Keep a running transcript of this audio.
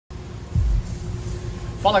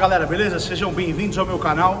Fala galera, beleza? Sejam bem-vindos ao meu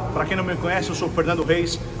canal. Para quem não me conhece, eu sou o Fernando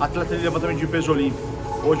Reis, atleta de levantamento de peso olímpico.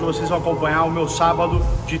 Hoje vocês vão acompanhar o meu sábado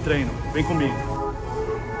de treino. Vem comigo.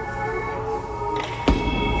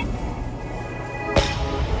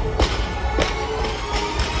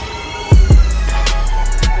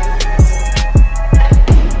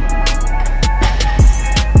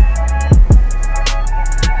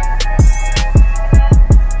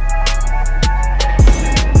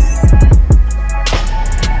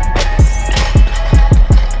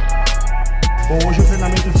 Bom, hoje o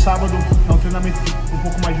treinamento de sábado é um treinamento com um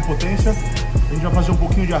pouco mais de potência. A gente vai fazer um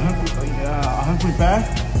pouquinho de arranco em pé.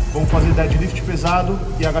 Vamos fazer deadlift pesado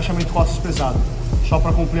e agachamento costas pesado. Só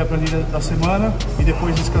para cumprir a planilha da semana e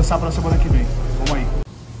depois descansar para a semana que vem. Vamos aí.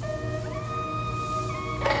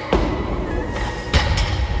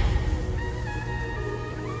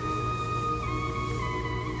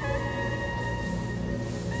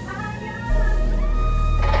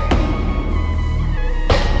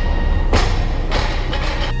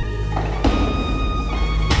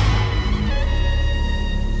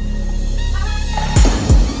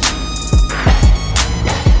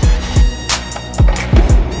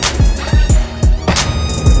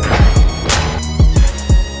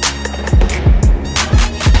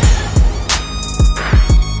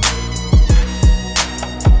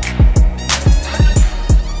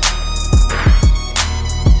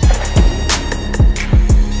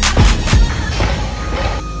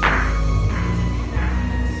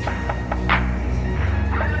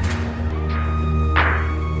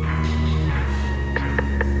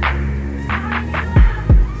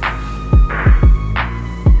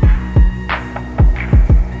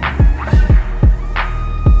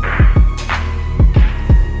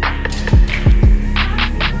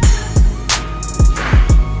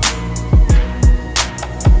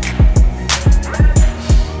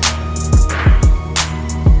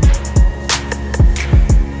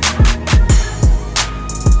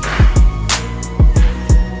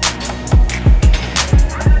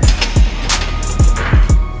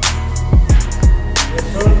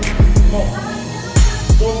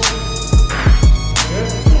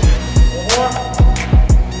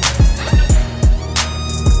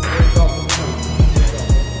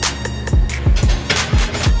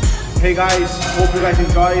 Hey guys, hope you guys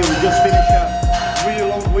enjoy. We just finished a really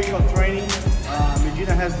long week of training.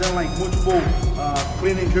 Medina has done like multiple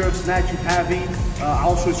clean and jerk, snatch and heavy,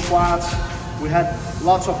 also squats. We had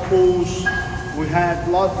lots of pulls. We had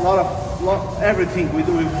lot of everything. We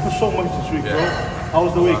do so much this week, bro. How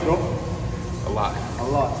was the week, bro? A lot.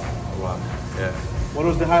 Yeah. What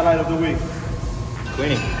was the highlight of the week?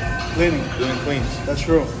 Cleaning. Doing cleans. That's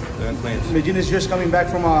true. Doing cleans. Medina is just coming back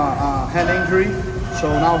from a hand injury, so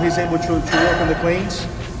now he's able to work on the cleans.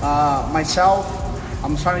 Myself,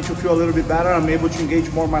 I'm starting to feel a little bit better. I'm able to engage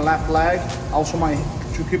more my left leg, also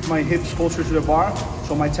to keep my hips closer to the bar,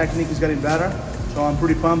 so my technique is getting better. So I'm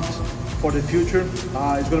pretty pumped for the future.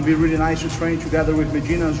 It's going to be really nice to train together with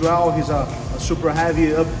Medina as well. He's a super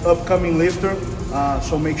heavy upcoming lifter,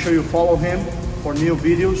 so make sure you follow him for new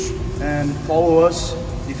videos and follow us.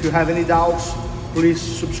 If you have any doubts, please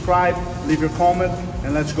subscribe, leave your comment,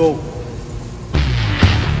 and let's go.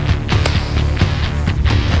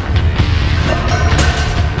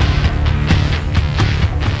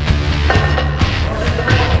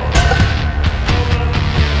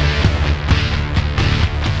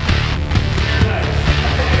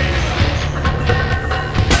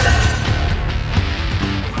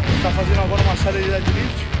 Está fazendo agora uma série de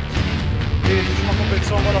deadlift. E existe uma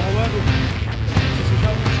competição agora rolando.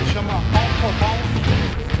 Se chama Pound for Pound,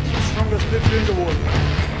 Strongest Lifter in the World.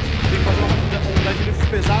 Tem que fazer um deadlift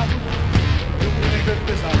pesado e um clean and jerk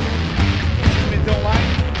pesado. Se meter online,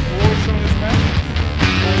 o World Strongest Man, a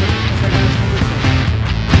gente consegue ganhar essa competição.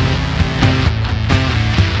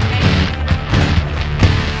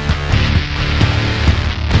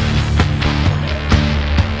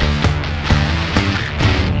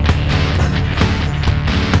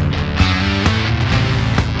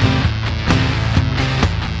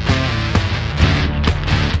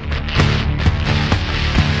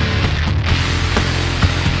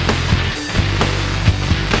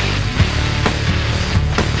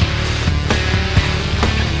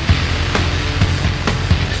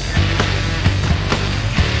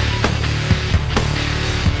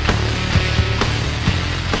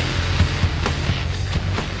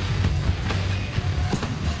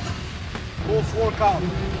 Workout.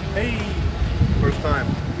 Hey! First time.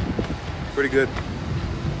 Pretty good.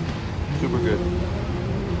 Super good.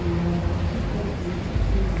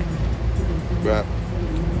 Got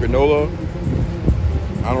granola.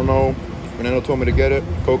 I don't know. Fernando told me to get it.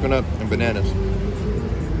 Coconut and bananas.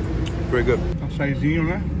 Pretty good. Açaizinho,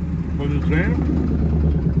 né? Depois do treino.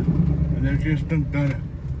 Energia instantânea.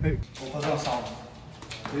 Hey. Vou fazer uma sauna.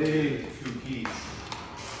 Hey, few keys.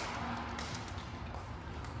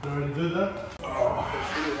 You already do that? Oh,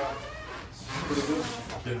 Pretty good.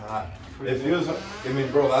 Getting hot. It feels, I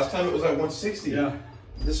mean, bro, last time it was like 160. Yeah.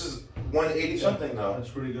 This is 180 something now. That's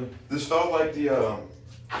pretty good. This felt like the,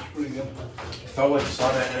 That's pretty good. it felt like the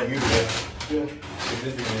sauna and immunity. Yeah.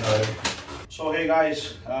 Significantly higher. So hey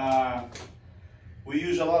guys, we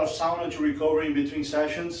use a lot of sauna to recover in between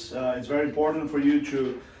sessions. It's very important for you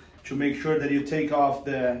to make sure that you take off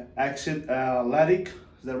the exit lactic.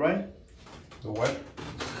 Is that right? The what?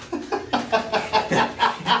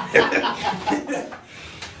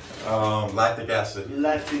 Lactic acid.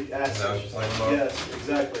 Lactic acid. Is that what you're talking about? Yes,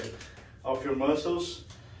 exactly. Of your muscles.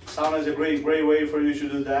 Sauna is a great way for you to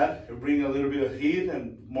do that. You bring a little bit of heat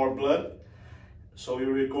and more blood, so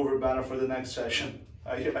you recover better for the next session.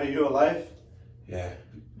 Are you alive? Yeah.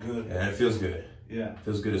 Good. And it feels good. Yeah. It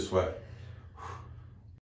feels good to sweat.